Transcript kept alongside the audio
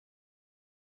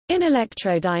In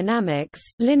electrodynamics,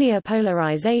 linear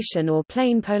polarization or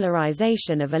plane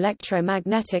polarization of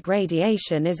electromagnetic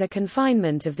radiation is a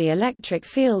confinement of the electric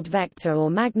field vector or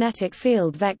magnetic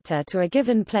field vector to a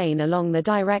given plane along the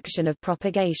direction of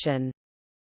propagation.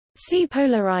 See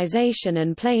polarization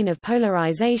and plane of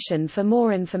polarization for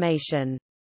more information.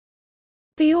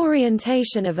 The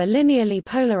orientation of a linearly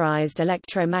polarized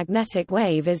electromagnetic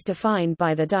wave is defined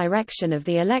by the direction of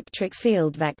the electric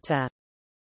field vector.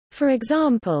 For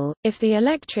example, if the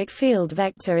electric field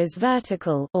vector is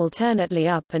vertical, alternately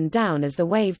up and down as the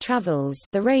wave travels,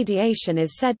 the radiation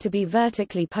is said to be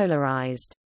vertically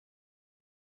polarized.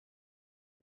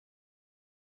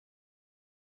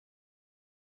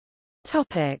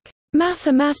 Topic: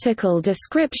 Mathematical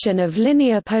description of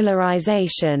linear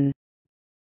polarization.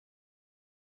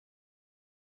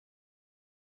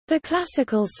 The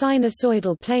classical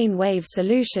sinusoidal plane wave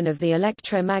solution of the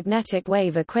electromagnetic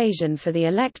wave equation for the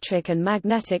electric and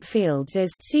magnetic fields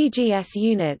is CGS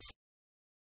units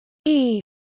E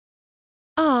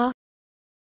R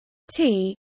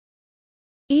T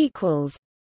equals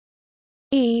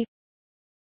E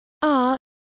R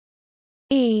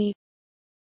E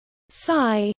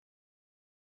psi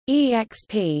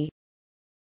exp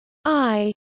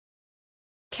I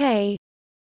K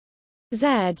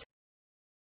Z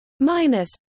minus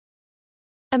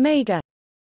omega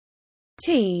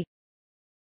t.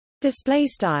 Display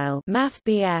style math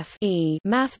BF E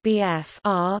math BF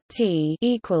R T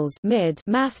equals mid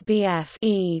math BF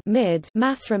E mid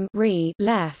mathrm re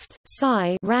left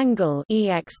psi wrangle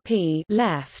exp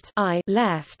left I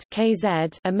left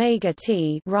KZ omega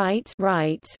T right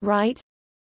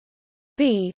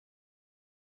B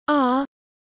R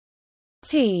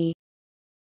T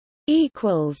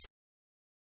equals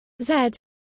Z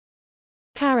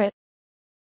caret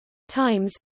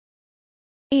times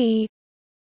E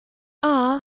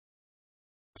R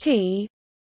T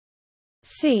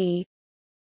C.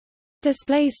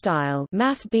 Display style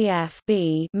math BF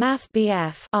B math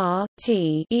BF R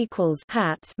T equals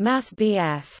hat math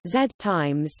BF Z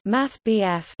times math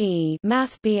BF E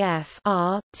math BF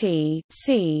R T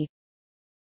C.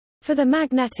 For the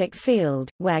magnetic field,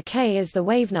 where K is the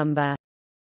wavenumber,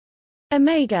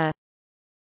 omega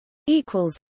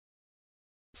equals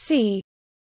C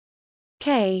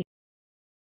K.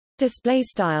 Display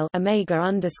style omega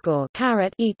underscore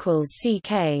caret equals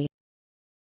CK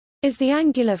is the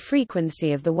angular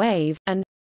frequency of the wave, and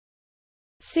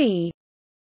C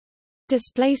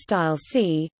display style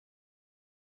C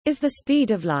is the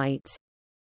speed of light.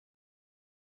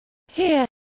 Here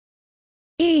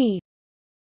E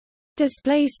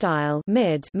display style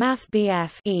mid math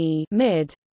BF E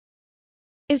mid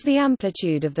is the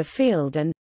amplitude of the field,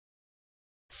 and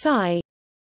psi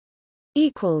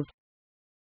equals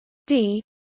D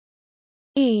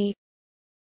E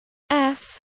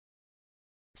F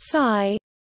psi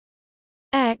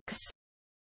x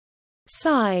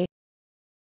psi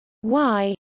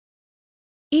y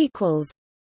equals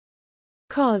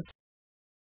cos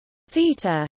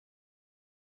theta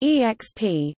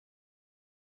exp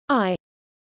I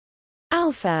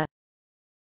alpha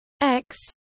x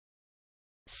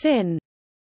sin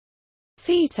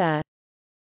theta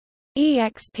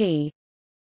exp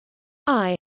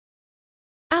I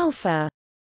alpha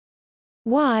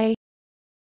y.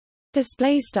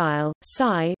 Display style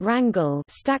psi wrangle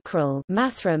stackrel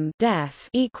mathrm def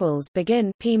equals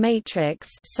begin p matrix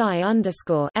psi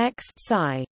underscore x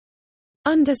psi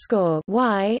underscore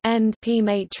y end p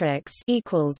matrix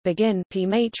equals begin p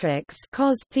matrix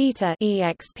cos theta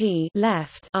exp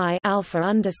left I alpha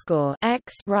underscore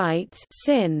x right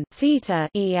sin theta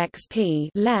exp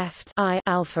left I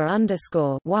alpha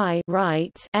underscore y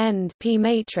right end p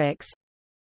matrix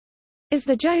is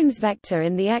the Jones vector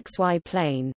in the xy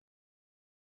plane.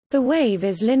 The wave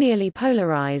is linearly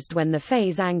polarized when the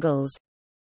phase angles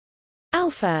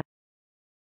alpha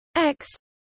x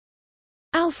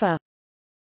alpha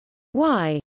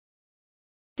y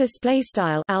display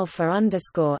style alpha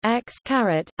underscore x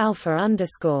caret alpha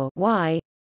underscore y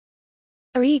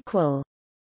are equal.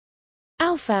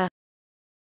 Alpha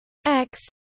x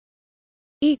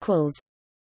equals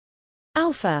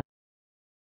alpha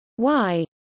y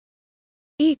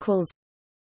equals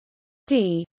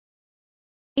D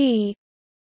E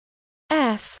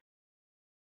F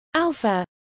alpha.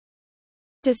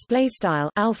 Display style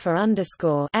alpha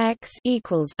underscore x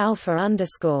equals alpha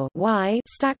underscore y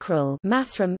stackrel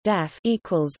mathrm def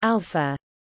equals alpha.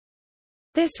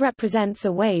 This represents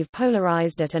a wave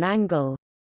polarized at an angle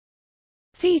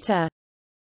theta.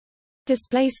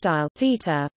 Display style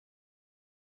theta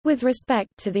with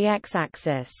respect to the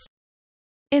x-axis.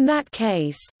 In that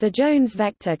case, the Jones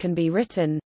vector can be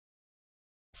written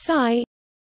psi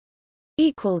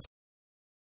equals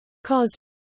cos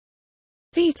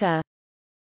theta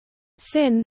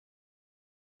sin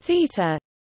theta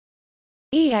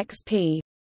exp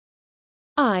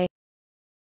I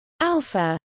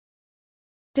alpha.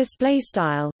 Display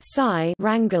style psi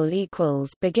wrangle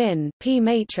equals begin p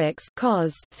matrix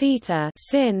cos theta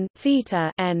sin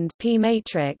theta end p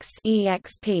matrix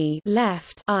exp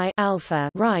left I alpha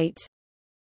right.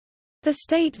 The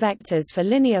state vectors for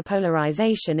linear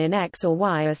polarization in X or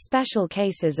Y are special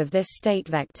cases of this state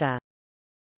vector.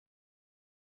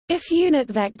 If unit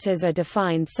vectors are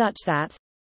defined such that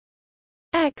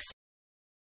X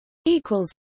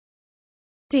equals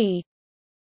D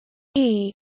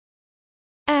E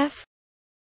F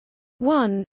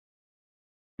 1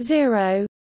 0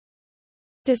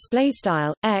 display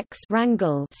style X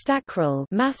wrangle stackrel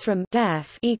mathrm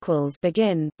def equals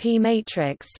begin p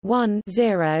matrix 1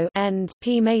 0 end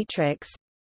p matrix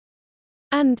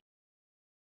and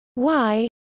Y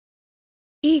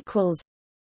equals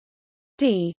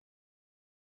D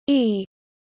E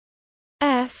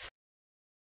F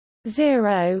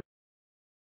 0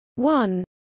 1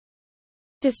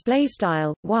 display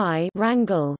style Y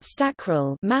wrangle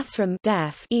stackrel mathrm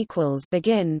def equals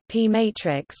begin p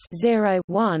matrix 0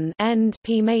 1 end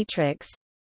p matrix,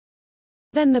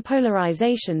 then the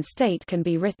polarization state can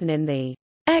be written in the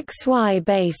xy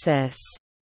basis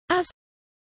as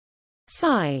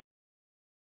psi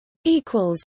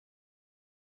equals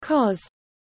cos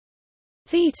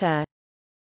theta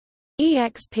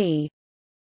exp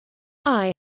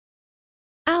I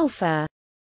alpha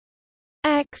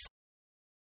x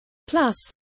plus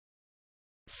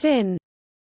sin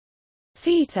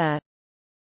theta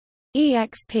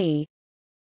exp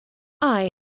I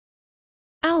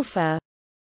alpha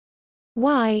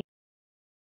y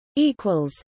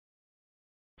equals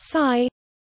psi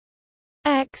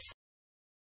x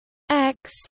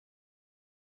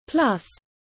plus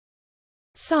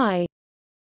psi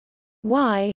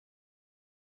y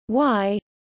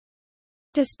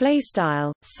display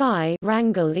style psi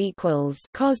wrangle equals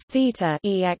cos theta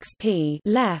exp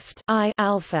left I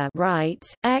alpha right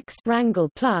x wrangle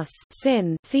plus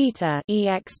sin theta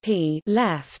exp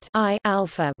left I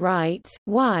alpha right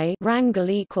y wrangle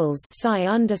equals psi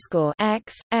underscore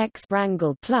x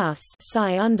wrangle plus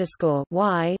psi underscore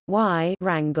y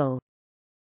wrangle.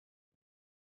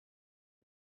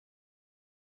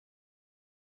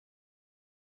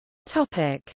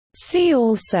 Topic. See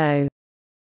also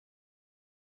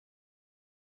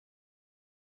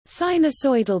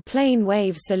sinusoidal plane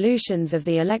wave solutions of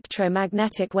the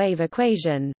electromagnetic wave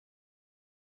equation,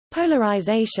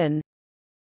 polarization,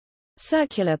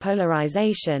 circular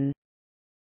polarization,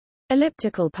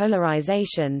 elliptical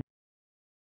polarization,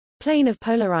 plane of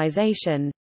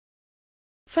polarization,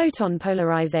 photon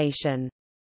polarization.